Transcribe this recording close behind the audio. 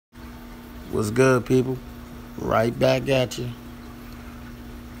What's good, people? Right back at you.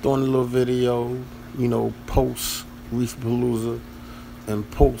 Doing a little video, post Reef Palooza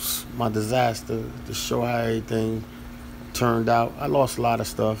and post my disaster to show how everything turned out. I lost a lot of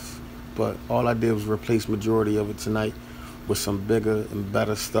stuff, but all I did was replace majority of it tonight with some bigger and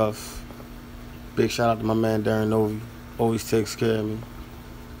better stuff. Big shout out to my man Darren Novi. Always takes care of me.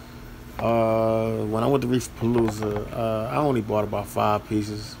 When I went to Reef Palooza, I only bought about 5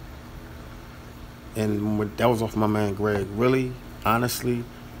 pieces. And that was off my man Greg. Really, honestly,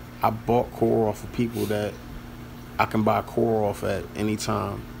 I bought core off of people that I can buy core off at any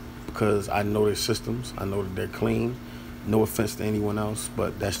time because I know their systems. I know that they're clean. No offense to anyone else,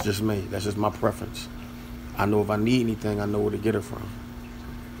 but that's just me. That's just my preference. I know if I need anything, I know where to get it from.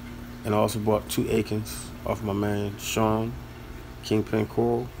 And I also bought 2 Aikens off my man Sean, Kingpin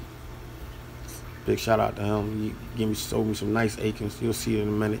Coral. Big shout out to him. He sold me some nice Aikens. You'll see it in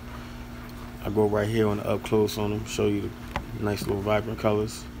a minute. I go right here on the up close on them, show you the nice little vibrant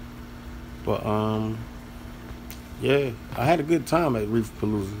colors. But yeah, I had a good time at Reef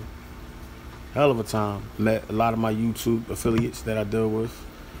Palooza. Hell of a time. Met a lot of my YouTube affiliates that I deal with.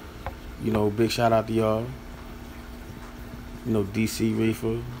 Big shout out to y'all. DC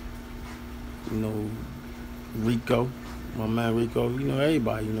Reefer. Rico, my man Rico.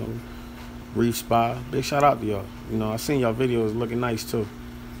 Everybody. Reef Spy. Big shout out to y'all. I seen y'all videos looking nice too.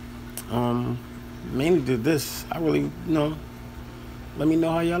 Mainly did this. I really, let me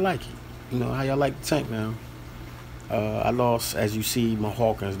know how y'all like it. How y'all like the tank now. I lost, as you see, my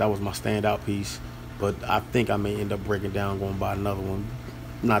Hawkins. That was my standout piece. But I think I may end up breaking down, going to buy another one.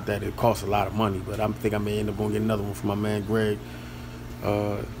 Not that it costs a lot of money, but I think I may end up going to get another one from my man Greg.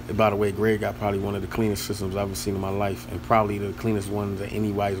 By the way, Greg got probably one of the cleanest systems I've ever seen in my life, and probably the cleanest ones that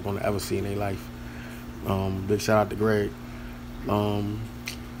anybody's going to ever see in their life. Big shout out to Greg.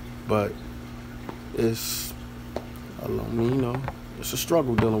 But it's, it's a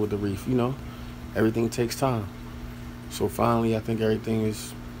struggle dealing with the reef. Everything takes time. So finally, I think everything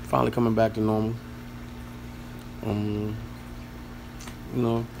is finally coming back to normal.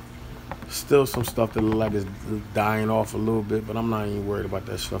 Still some stuff that look like it's dying off a little bit, but I'm not even worried about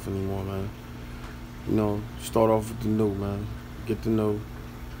that stuff anymore, man. Start off with the new, man. Get the new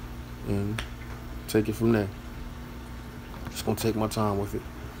and take it from there. Just gonna take my time with it.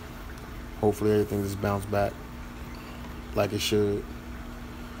 Hopefully everything just bounce back like it should.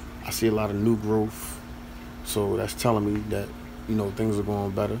 I see a lot of new growth, so that's telling me that, things are going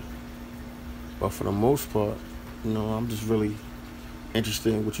better. But for the most part, I'm just really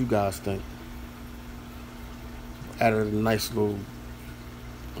interested in what you guys think. Added a nice little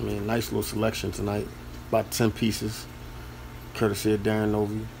selection tonight. About 10 pieces, courtesy of Darren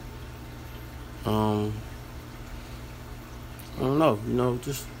Novi. I don't know,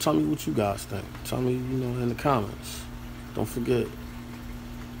 just tell me what you guys think. Tell me, in the comments. Don't forget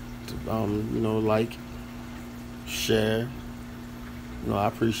to, like, share. I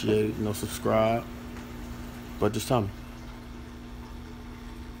appreciate it. Subscribe. But just tell me.